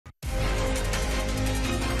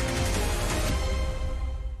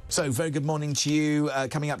So, very good morning to you.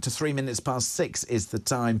 Coming up to 3 minutes past 6 is the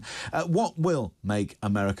time. What will make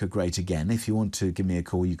America great again? If you want to give me a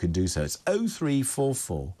call, you can do so. It's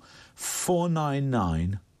 0344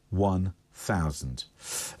 499 1000.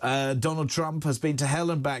 Donald Trump has been to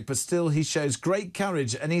hell and back, but still he shows great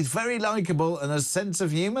courage and he's very likeable and a sense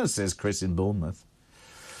of humour, says Chris in Bournemouth.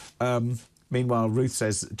 Meanwhile, Ruth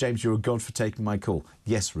says, James, you're a god for taking my call.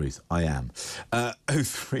 Yes, Ruth, I am.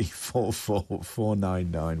 0344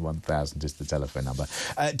 499 1000 is the telephone number.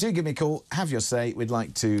 Do give me a call. Have your say. We'd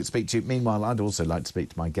like to speak to you. Meanwhile, I'd also like to speak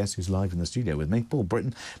to my guest who's live in the studio with me, Paul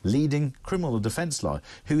Britton, leading criminal defence lawyer,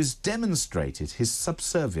 who has demonstrated his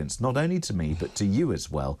subservience not only to me but to you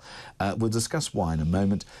as well. We'll discuss why in a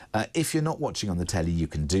moment. If you're not watching on the telly, you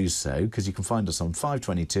can do so, because you can find us on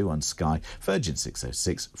 522 on Sky, Virgin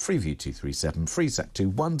 606, Freeview 237, FreeSat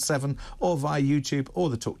 217, or via YouTube or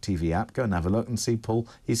the talktv app. Go and have a look and see Paul.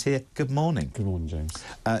 He's here. Good morning. Good morning, James.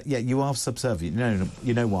 Yeah, you are subservient.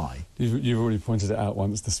 You know why? You've already pointed it out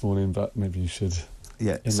once this morning, but maybe you should.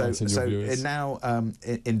 Yeah. Enlighten your viewers. Now,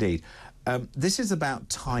 indeed, this is about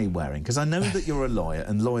tie wearing, because I know that you're a lawyer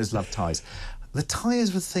and lawyers love ties. The tie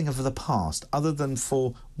is a thing of the past, other than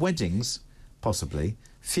for weddings, possibly,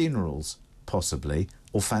 funerals, possibly,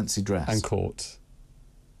 or fancy dress. And court.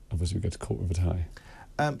 Obviously, we go to court with a tie.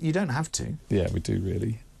 You don't have to. Yeah, we do,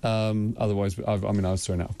 really. Otherwise, I was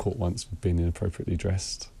thrown out of court once for being inappropriately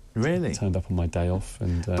dressed. Really? I turned up on my day off.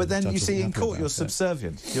 And but then, you see, in court, you're it.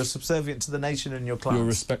 subservient. You're subservient to the nation and your class. You're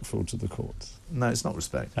respectful to the court. No, it's not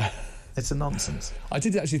respect. It's a nonsense. I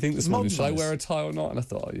did actually think this morning, should I Modernised. wear a tie or not? And I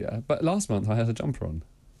thought, oh, yeah. But last month, I had a jumper on.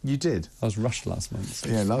 You did? I was rushed last month. So.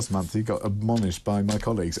 Yeah, last month you got admonished by my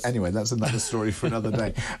colleagues. Anyway, that's another story for another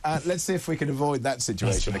day. Let's see if we can avoid that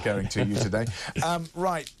situation occurring to you today.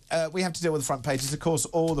 We have to deal with the front pages. Of course,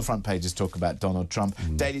 all the front pages talk about Donald Trump.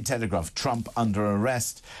 Daily Telegraph, Trump under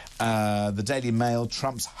arrest. The Daily Mail,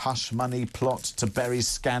 Trump's hush money plot to bury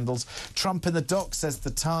scandals. Trump in the dock, says the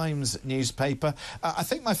Times newspaper. I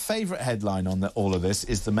think my favourite headline on all of this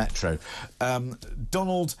is the Metro.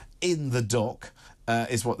 Donald in the dock.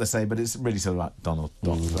 Is what they say, but it's really sort of like Donald.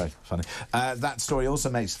 Very funny. That story also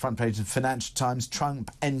makes the front page of Financial Times.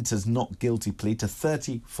 Trump enters not guilty plea to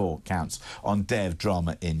 34 counts on day of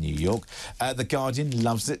drama in New York. The Guardian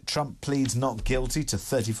loves it. Trump pleads not guilty to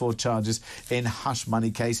 34 charges in hush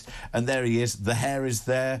money case. And there he is. The hair is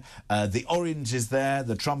there. The orange is there.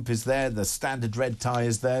 The Trump is there. The standard red tie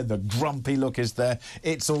is there. The grumpy look is there.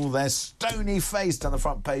 It's all there. Stony faced on the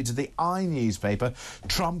front page of the I newspaper.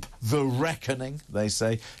 Trump, the reckoning, they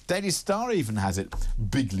say. Daily Star even has it.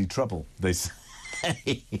 Bigly trouble, they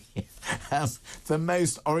say. The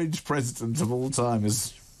most orange president of all time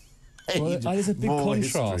is... Well, there's a big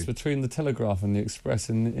contrast between the Telegraph and the Express.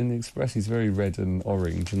 In the Express, he's very red and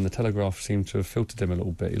orange, and the Telegraph seemed to have filtered him a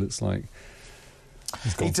little bit. He looks like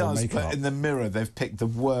he's gone He does, for makeup. but in the Mirror, they've picked the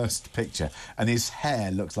worst picture, and his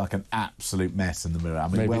hair looks like an absolute mess in the Mirror. I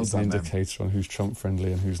mean, maybe well it's done, an indicator on who's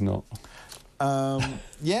Trump-friendly and who's not.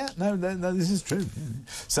 Yeah, no, this is true.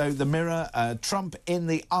 So the Mirror, Trump in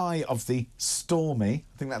the eye of the stormy.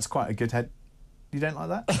 I think that's quite a good head. You don't like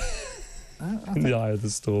that? In the eye of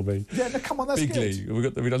the stormy. Yeah, no, come on, that's Bigley.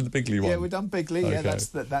 good. Have we done the Bigley one? Yeah, we've done Bigley. Okay.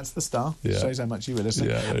 Yeah, that's the star. Yeah. Shows how much you were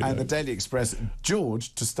listening. Yeah, and the Daily Express,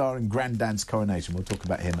 George to star in Grandad's coronation. We'll talk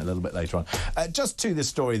about him a little bit later on. Just to this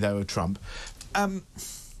story, though, of Trump.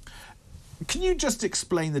 Can you just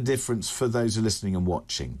explain the difference for those who are listening and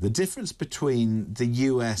watching? The difference between the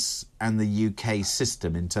US and the UK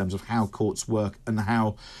system in terms of how courts work and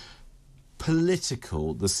how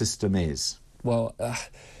political the system is? Well,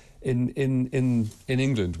 in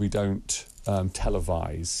England, we don't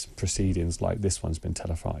televise proceedings like this one's been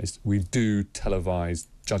televised. We do televise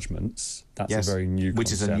judgments. That's a very new concept.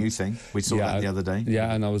 Which is a new thing. We saw that the other day.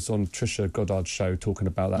 Yeah, and I was on Trisha Goddard's show talking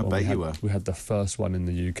about that. I bet you were. We had the first one in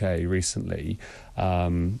the UK recently,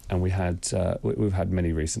 and we've had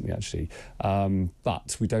many recently, actually.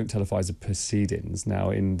 But we don't televise the proceedings.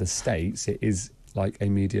 Now, in the States, it is like a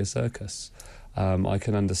media circus. I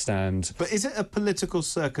can understand. But is it a political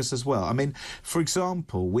circus as well? I mean, for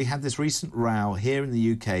example, we had this recent row here in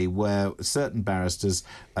the UK where certain barristers,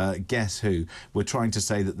 guess who, were trying to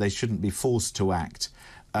say that they shouldn't be forced to act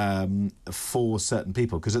for certain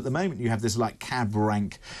people, because at the moment you have this like cab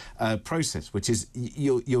rank process, which is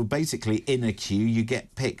you're basically in a queue, you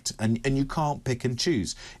get picked, and you can't pick and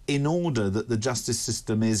choose in order that the justice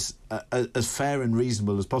system is as fair and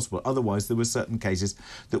reasonable as possible. Otherwise there were certain cases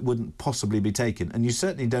that wouldn't possibly be taken, and you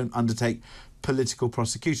certainly don't undertake political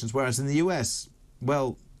prosecutions, whereas in the US,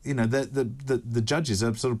 well, the judges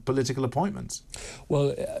are sort of political appointments.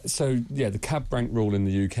 Well, the cab rank rule in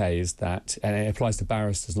the UK is that, and it applies to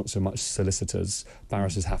barristers, not so much solicitors.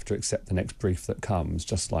 Barristers have to accept the next brief that comes,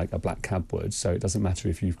 just like a black cab would. So it doesn't matter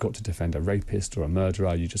if you've got to defend a rapist or a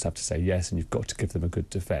murderer, you just have to say yes, and you've got to give them a good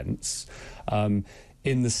defence.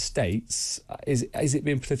 In the States, is it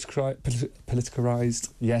being politicized?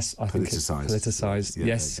 Yes, I think it's politicised. Yeah,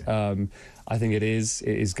 yes, I think it is.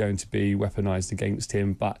 It is going to be weaponised against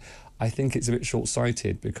him, but I think it's a bit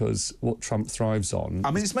short-sighted because what Trump thrives on... I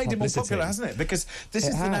mean, it's made him more popular, hasn't it? Because this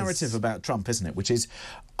is the narrative about Trump, isn't it? Which is,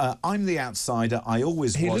 I'm the outsider, I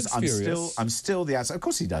always was, I'm still the outsider. Of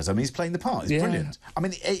course he does. I mean, he's playing the part. He's brilliant. I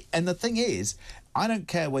mean, and the thing is, I don't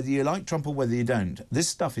care whether you like Trump or whether you don't. This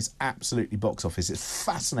stuff is absolutely box office. It's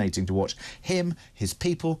fascinating to watch him, his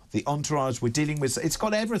people, the entourage we're dealing with. It's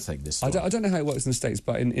got everything, this story. I don't know how it works in the States,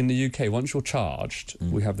 but in the UK, once you're charged,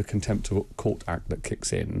 we have the Contempt of Court Act that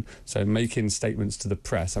kicks in. So making statements to the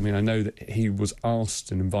press, I mean, I know that he was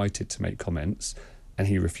asked and invited to make comments, and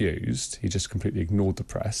he refused. He just completely ignored the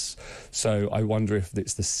press. So I wonder if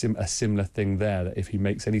it's a similar thing there, that if he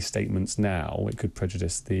makes any statements now, it could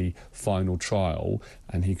prejudice the final trial,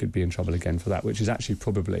 and he could be in trouble again for that, which is actually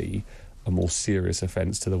probably a more serious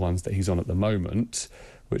offence to the ones that he's on at the moment,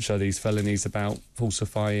 which are these felonies about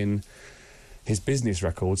falsifying his business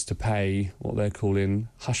records to pay what they're calling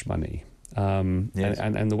hush money. Yes.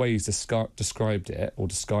 And the way he's described it, or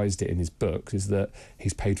disguised it in his book, is that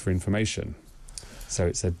he's paid for information. So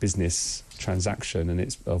it's a business transaction and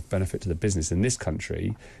it's of benefit to the business. In this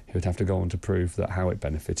country, he would have to go on to prove that how it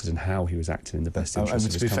benefited and how he was acting in the best interest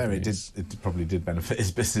of his company. To be fair, it probably did benefit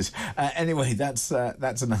his business. Anyway, that's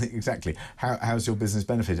another... Exactly. How's your business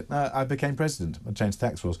benefited? I became president. I changed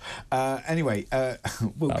tax rules. Anyway,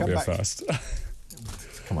 we'll That'll come be back... a first.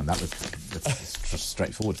 Come on, that's a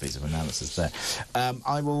straightforward piece of analysis there.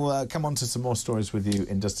 I will come on to some more stories with you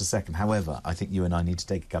in just a second. However, I think you and I need to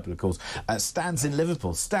take a couple of calls. Stan's in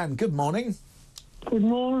Liverpool. Stan, good morning. Good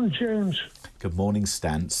morning, James. Good morning,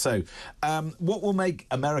 Stan. So, what will make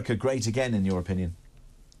America great again, in your opinion?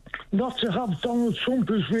 Not to have Donald Trump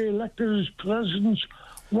as re-elected as president.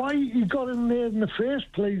 Why he got in there in the first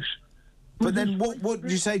place? But then what would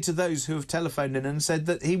you say to those who have telephoned in and said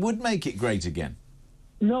that he would make it great again?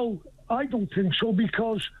 No, I don't think so,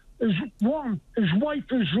 because his wife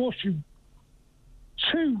is Russian.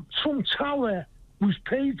 2, Trump Tower was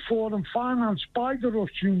paid for and financed by the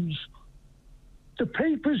Russians. The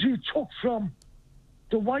papers he took from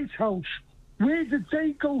the White House, where did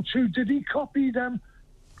they go to? Did he copy them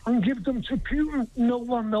and give them to Putin? No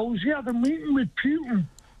one knows. He had a meeting with Putin.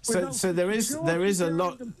 So there is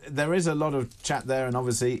a lot of chat there, and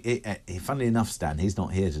obviously, funnily enough, Stan, he's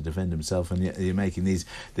not here to defend himself, and you're making these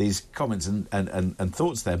comments and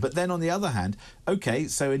thoughts there. But then on the other hand, okay,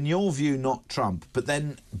 so in your view, not Trump, but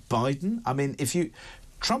then Biden. I mean,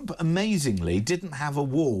 Trump amazingly didn't have a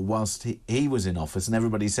war whilst he was in office, and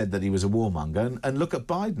everybody said that he was a warmonger. And look at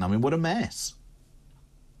Biden. I mean, what a mess.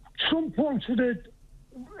 Trump wanted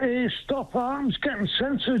to stop arms getting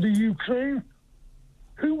sent to the Ukraine.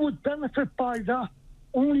 Who would benefit by that?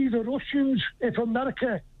 Only the Russians, if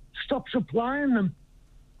America stops supplying them.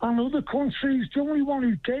 And other countries, the only one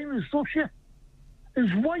who'd gain is Russia.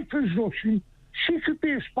 His wife is Russian. She could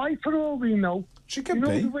be a spy for all we know. She could be.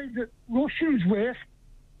 You know the way that Russians work.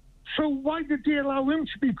 So why did they allow him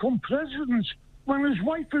to become president when his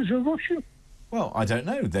wife is a Russian? Well, I don't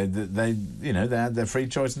know. They had their free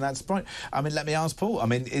choice, and that's right. I mean, let me ask Paul. I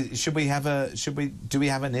mean, do we have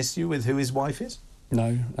an issue with who his wife is?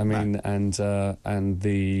 No, I mean, and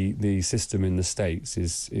the system in the States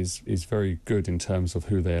is very good in terms of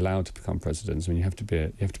who they allow to become presidents. I mean, you have to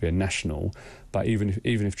be a national, but even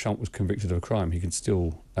if Trump was convicted of a crime, he could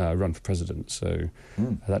still run for president. So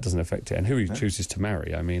that doesn't affect it. And who he chooses to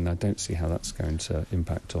marry, I mean, I don't see how that's going to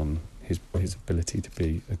impact on his ability to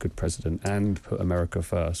be a good president and put America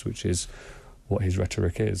first, which is what his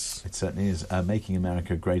rhetoric is. It certainly is, making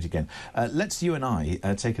America great again. Let's you and I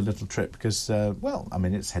take a little trip because, I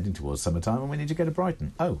mean, it's heading towards summertime and we need to go to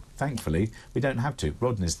Brighton. Oh, thankfully, we don't have to.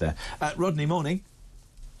 Rodney's there. Rodney, morning.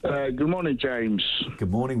 Good morning, James. Good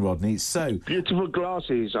morning, Rodney. So beautiful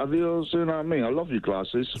glasses. Are those, you know what I mean? I love your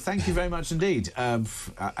glasses. Thank you very much indeed.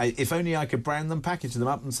 If only I could brand them, package them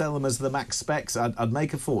up and sell them as the Max specs, I'd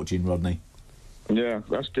make a fortune, Rodney. Yeah,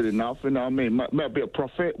 that's good enough, you know what I mean? Might be a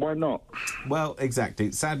profit, why not? Well,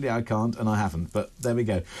 exactly. Sadly, I can't, and I haven't, but there we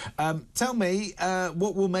go. Tell me,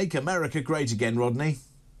 what will make America great again, Rodney?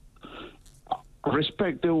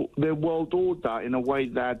 Respect the world order in a way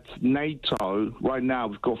that NATO, right now,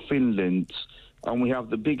 we've got Finland, and we have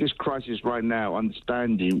the biggest crisis right now,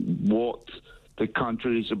 understanding what the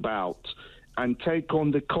country is about and take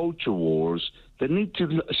on the culture wars. They need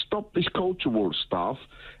to stop this culture war stuff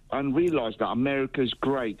and realize that America is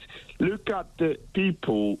great. Look at the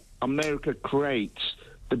people America creates,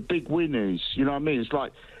 the big winners. You know what I mean? It's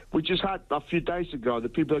like we just had a few days ago the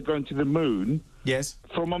people that are going to the moon. Yes.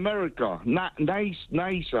 From America, NASA.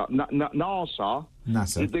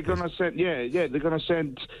 They're going to send, they're going to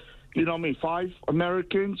send, you know what I mean, 5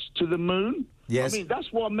 Americans to the moon. Yes. I mean,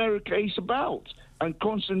 that's what America is about, and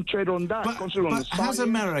concentrate on that. Concentrate on the science. Has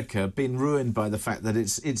America been ruined by the fact that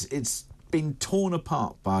it's been torn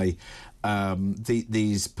apart by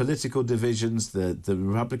these political divisions? The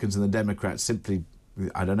Republicans and the Democrats simply,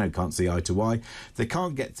 I don't know, can't see eye to eye. They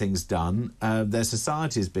can't get things done. Their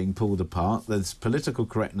society is being pulled apart. There's political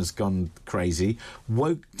correctness gone crazy,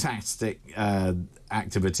 woke-tastic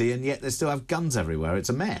activity, and yet they still have guns everywhere. It's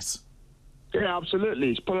a mess. Yeah,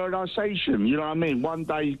 absolutely. It's polarisation. You know what I mean? One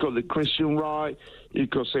day you've got the Christian right, you've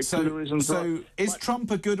got secularism. So is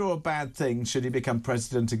Trump a good or a bad thing? Should he become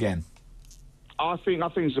president again? I think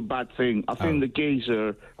it's a bad thing. I think the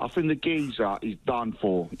geezer is done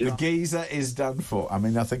for. The geezer is done for. I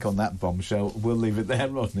mean, I think on that bombshell, we'll leave it there,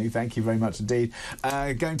 Rodney. Thank you very much indeed.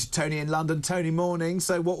 Going to Tony in London. Tony, morning.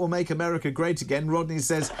 So what will make America great again? Rodney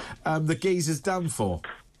says the geezer's done for.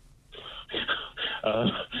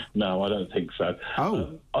 No, I don't think so. Oh.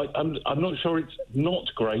 I'm not sure it's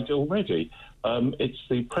not great already. It's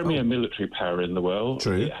the premier military power in the world.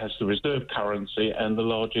 True. It has the reserve currency and the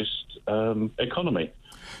largest economy.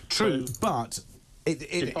 True, So, but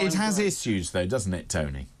it has issues, though, doesn't it,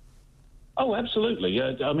 Tony? Oh, absolutely.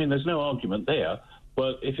 I mean, there's no argument there.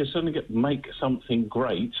 But if you're suddenly going to make something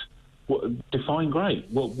great, define great.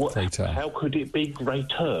 How could it be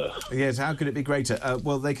greater? Yes, how could it be greater?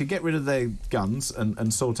 Well, they could get rid of their guns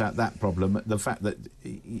and sort out that problem. The fact that,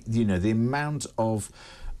 you know, the amount of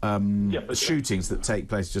shootings that take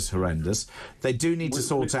place is just horrendous. They do need to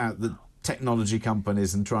sort out the technology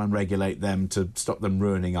companies and try and regulate them to stop them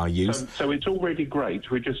ruining our youth. So it's already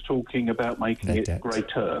great. We're just talking about making it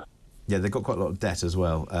greater. Yeah, they've got quite a lot of debt as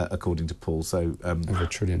well, according to Paul. So over $1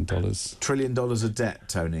 trillion. $1 trillion of debt,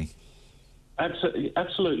 Tony.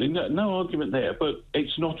 Absolutely, no argument there. But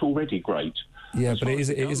it's not already great. Yeah, but it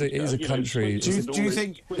is a country. Do you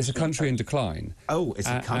think it's a country in decline? Oh, it's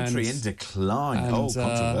a country in decline.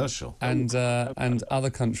 Controversial. And other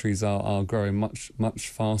countries are growing much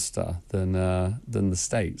faster than the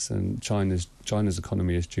States. And China's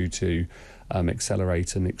economy is due to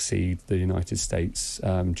accelerate and exceed the United States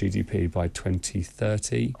GDP by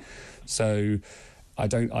 2030. So I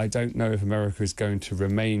don't know if America is going to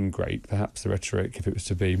remain great. Perhaps the rhetoric, if it was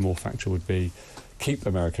to be more factual, would be keep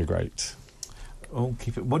America great. Oh,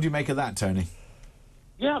 keep it. What do you make of that, Tony?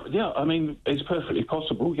 Yeah. I mean, it's perfectly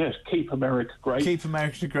possible. Yes, keep America great. Keep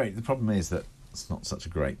America great. The problem is that it's not such a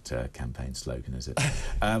great campaign slogan, is it?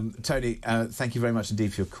 Tony, thank you very much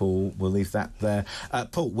indeed for your call. We'll leave that there.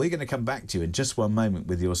 Paul, we're going to come back to you in just one moment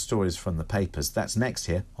with your stories from the papers. That's next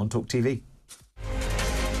here on Talk TV.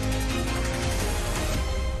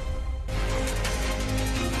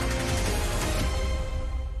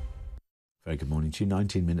 Very good morning to you.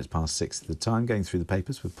 19 minutes past 6 at the time, going through the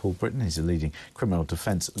papers with Paul Britton. He's a leading criminal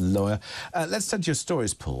defence lawyer. Let's turn to your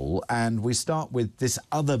stories, Paul, and we start with this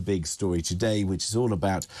other big story today, which is all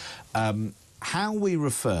about how we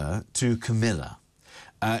refer to Camilla.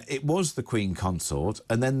 It was the Queen Consort,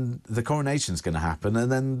 and then the coronation's going to happen,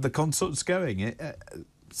 and then the consort's going.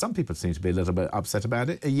 Some people seem to be a little bit upset about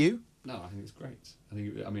it. Are you? No, I think it's great.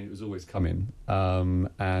 I mean, it was always coming,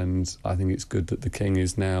 and I think it's good that the King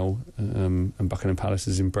is now, and Buckingham Palace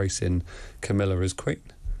is embracing Camilla as Queen.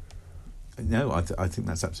 No, I think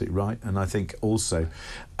that's absolutely right, and I think also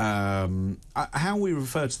how we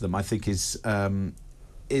refer to them, I think, is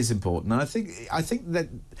important. And I think that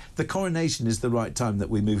the coronation is the right time that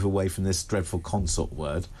we move away from this dreadful consort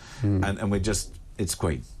word, and it's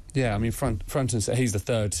Queen. Yeah, I mean, front and centre. He's the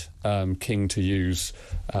third king to use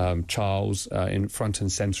Charles. In front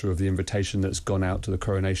and centre of the invitation that's gone out to the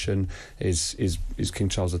coronation is King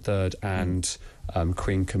Charles III and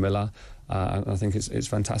Queen Camilla. And I think it's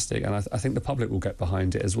fantastic, and I think the public will get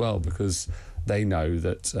behind it as well, because they know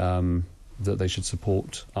that that they should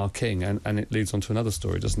support our king, and it leads on to another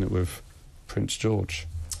story, doesn't it, with Prince George?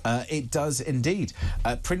 It does indeed.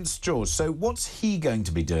 Prince George. So what's he going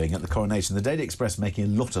to be doing at the coronation? The Daily Express making a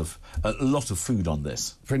lot of food on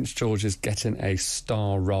this. Prince George is getting a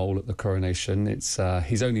star role at the coronation.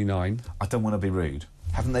 He's only 9. I don't want to be rude.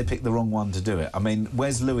 Haven't they picked the wrong one to do it? I mean,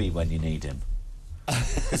 where's Louis when you need him?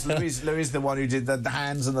 Because Louis the one who did the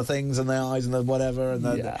hands and the things and the eyes and the whatever, and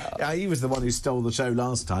he was the one who stole the show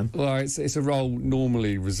last time. Well, it's a role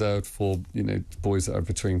normally reserved for boys that are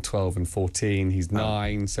between 12 and 14. He's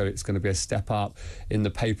 9, so it's going to be a step up. In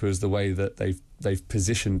the papers, the way that they've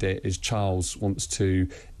positioned it is Charles wants to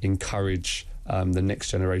encourage the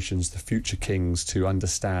next generations, the future kings, to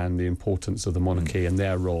understand the importance of the monarchy and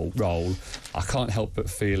their role. I can't help but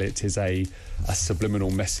feel it is a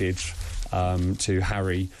subliminal message to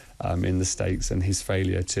Harry in the States and his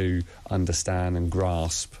failure to understand and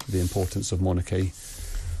grasp the importance of monarchy.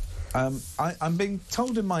 I'm being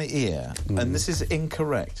told in my ear, and this is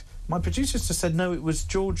incorrect. My producer just said, no, it was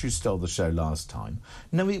George who stole the show last time.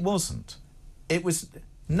 No, it wasn't. It was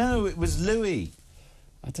Louis.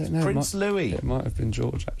 I don't know. Prince Louis. It might have been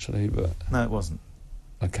George, actually, but... No, it wasn't.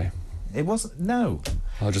 OK. It wasn't, no.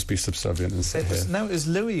 I'll just be subservient and sit here. No, it was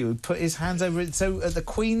Louis who put his hands over it. So at the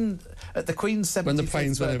Queen's 75th... When the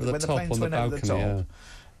planes went over the top on the balcony,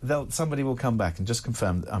 somebody will come back and just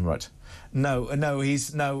confirm that I'm right. No.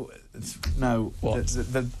 What?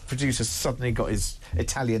 The producer suddenly got his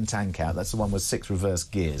Italian tank out. That's the one with 6 reverse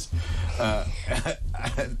gears.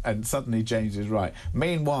 And suddenly changed his right.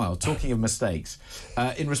 Meanwhile, talking of mistakes,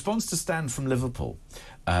 in response to Stan from Liverpool,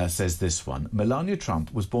 says this one, Melania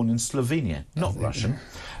Trump was born in Slovenia, not Russian.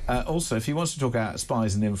 Also, if he wants to talk about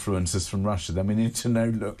spies and influencers from Russia, then we need to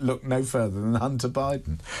look no further than Hunter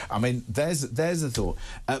Biden. I mean, there's a thought.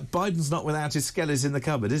 Biden's not without his skellies in the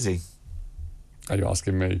cupboard, is he? Are you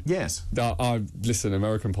asking me? Yes. Listen,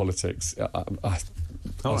 American politics...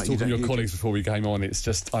 I was talking to your colleagues before we came on. It's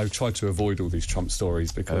just I've tried to avoid all these Trump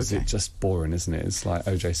stories because it's just boring, isn't it? It's like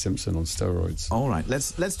O.J. Simpson on steroids. All right,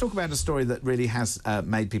 let's talk about a story that really has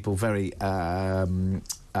made people very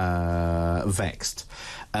vexed,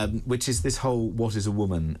 which is this whole "what is a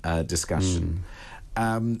woman" discussion.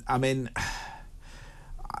 I mean,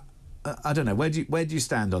 I don't know. Where do you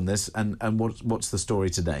stand on this, and what's the story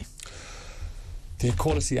today? The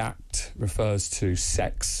Equality Act refers to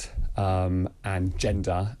sex and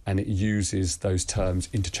gender, and it uses those terms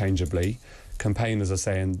interchangeably. Campaigners are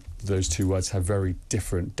saying those two words have very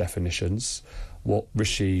different definitions. What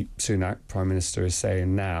Rishi Sunak, Prime Minister, is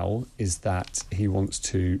saying now is that he wants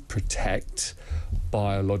to protect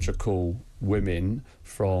biological women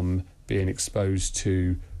from being exposed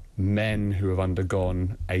to men who have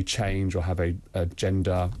undergone a change or have a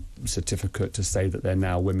gender certificate to say that they're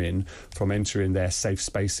now women from entering their safe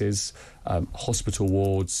spaces, hospital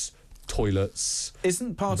wards, toilets.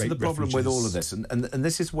 Isn't part of the problem with all of this, and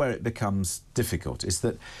this is where it becomes difficult, is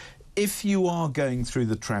that if you are going through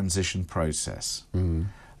the transition process,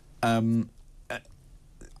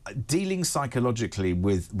 dealing psychologically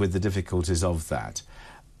with the difficulties of that,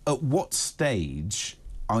 at what stage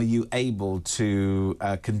are you able to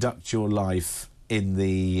conduct your life in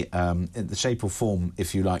the shape or form,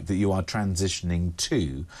 if you like, that you are transitioning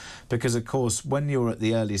to? Because, of course, when you're at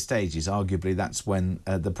the early stages, arguably that's when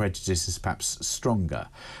the prejudice is perhaps stronger.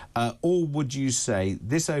 Or would you say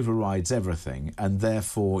this overrides everything and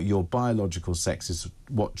therefore your biological sex is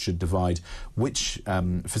what should divide which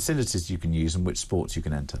facilities you can use and which sports you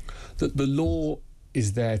can enter? The law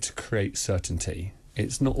is there to create certainty.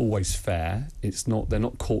 It's not always fair. They're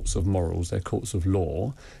not courts of morals, they're courts of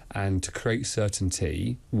law. And to create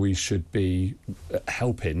certainty, we should be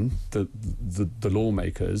helping the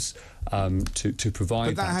lawmakers to provide.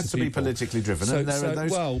 But that has to be politically driven. So, and there are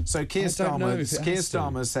those, so Keir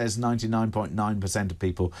Starmer says 99.9% of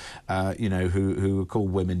people, who call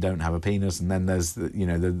women don't have a penis, and then there's the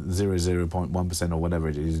 0.1% or whatever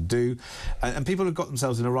it is do, and people have got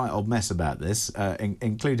themselves in a right old mess about this,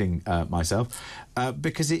 including myself,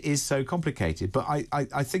 because it is so complicated. But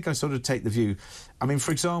I think I sort of take the view. I mean,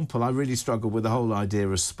 for example, I really struggled with the whole idea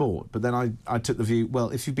of sport, but then I took the view, well,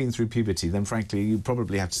 if you've been through puberty, then frankly you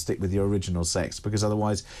probably have to stick with your original sex, because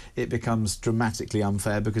otherwise it becomes dramatically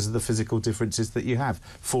unfair because of the physical differences that you have.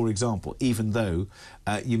 For example, even though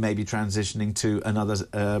you may be transitioning to another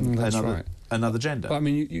gender. But I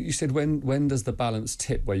mean, you said when does the balance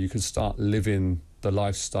tip where you can start living the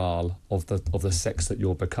lifestyle of the sex that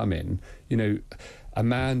you're becoming? A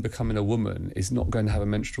man becoming a woman is not going to have a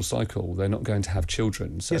menstrual cycle. They're not going to have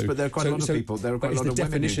children. So, yes, but there are quite a lot of people. There are quite a lot of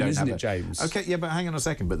women who don't isn't have it, James? Okay, yeah, but hang on a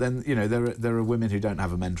second. But then there are women who don't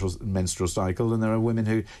have a menstrual cycle, and there are women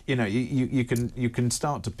who you can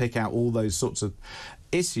start to pick out all those sorts of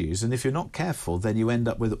issues. And if you're not careful, then you end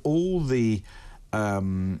up with all the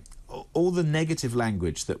all the negative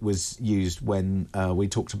language that was used when we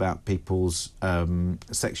talked about people's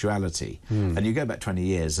sexuality, and you go back 20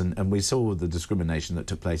 years, and we saw the discrimination that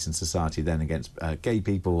took place in society then against gay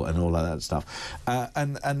people and all of that stuff,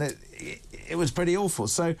 and it was pretty awful.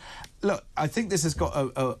 So, look, I think this has got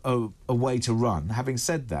a way to run. Having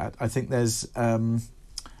said that, I think there's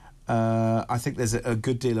a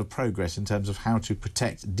good deal of progress in terms of how to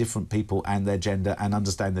protect different people and their gender and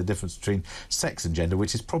understand the difference between sex and gender,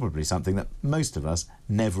 which is probably something that most of us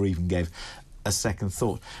never even gave a second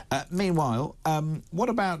thought. Meanwhile, what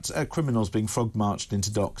about criminals being frog-marched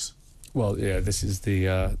into docks? Well, yeah, this is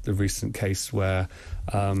the recent case where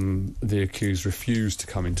the accused refused to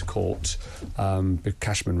come into court.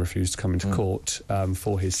 Cashman refused to come into court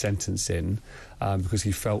for his sentencing because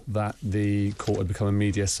he felt that the court had become a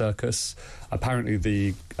media circus. Apparently,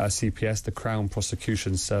 the CPS, the Crown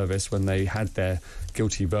Prosecution Service, when they had their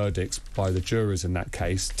guilty verdicts by the jurors in that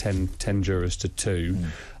case, 10 jurors to 2,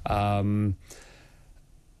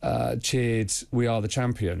 cheered "We Are the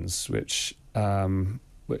Champions," which I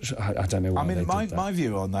don't know why. I mean, my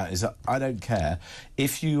view on that is that I don't care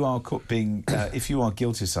if you are if you are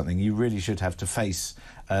guilty of something, you really should have to face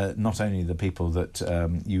not only the people that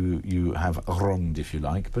you have wronged, if you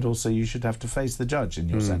like, but also you should have to face the judge in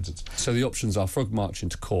your sentence. So the options are frog march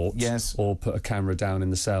into court, yes, or put a camera down in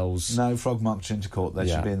the cells. No, frog march into court. They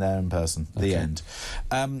should be in there in person. Okay. The end.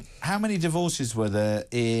 How many divorces were there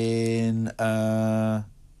in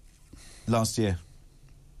last year?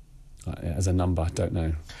 As a number, I don't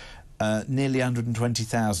know. Nearly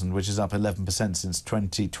 120,000, which is up 11% since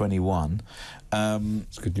 2021.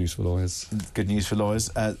 It's good news for lawyers. Good news for lawyers.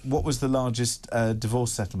 What was the largest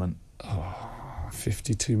divorce settlement?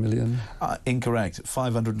 52 million? Incorrect.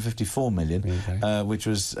 554 million, which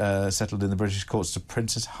was settled in the British courts to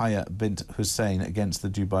Princess Haya bint Hussein against the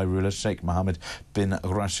Dubai ruler Sheikh Mohammed bin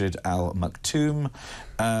Rashid Al Maktoum.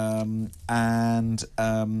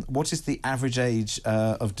 What is the average age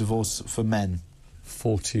of divorce for men?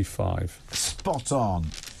 45. Spot on.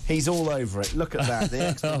 He's all over it. Look at that. The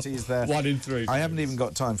expertise there. 1 in 3. I haven't even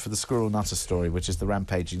got time for the squirrel nutter story, which is the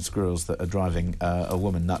rampaging squirrels that are driving a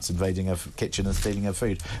woman nuts, invading her kitchen and stealing her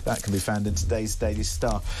food. That can be found in today's Daily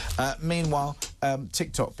Star. Meanwhile,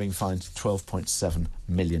 TikTok being fined £12.7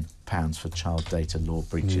 million for child data law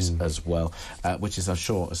breaches as well, which is, I'm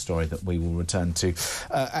sure, a story that we will return to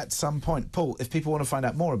at some point. Paul, if people want to find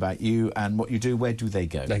out more about you and what you do, where do they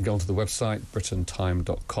go? They can go onto the website,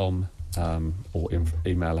 britaintime.com, or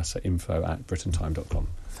email us at info@britaintime.com.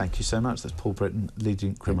 Thank you so much. That's Paul Britton,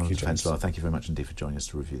 leading criminal defence lawyer. Thank you very much indeed for joining us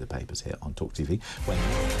to review the papers here on Talk TV.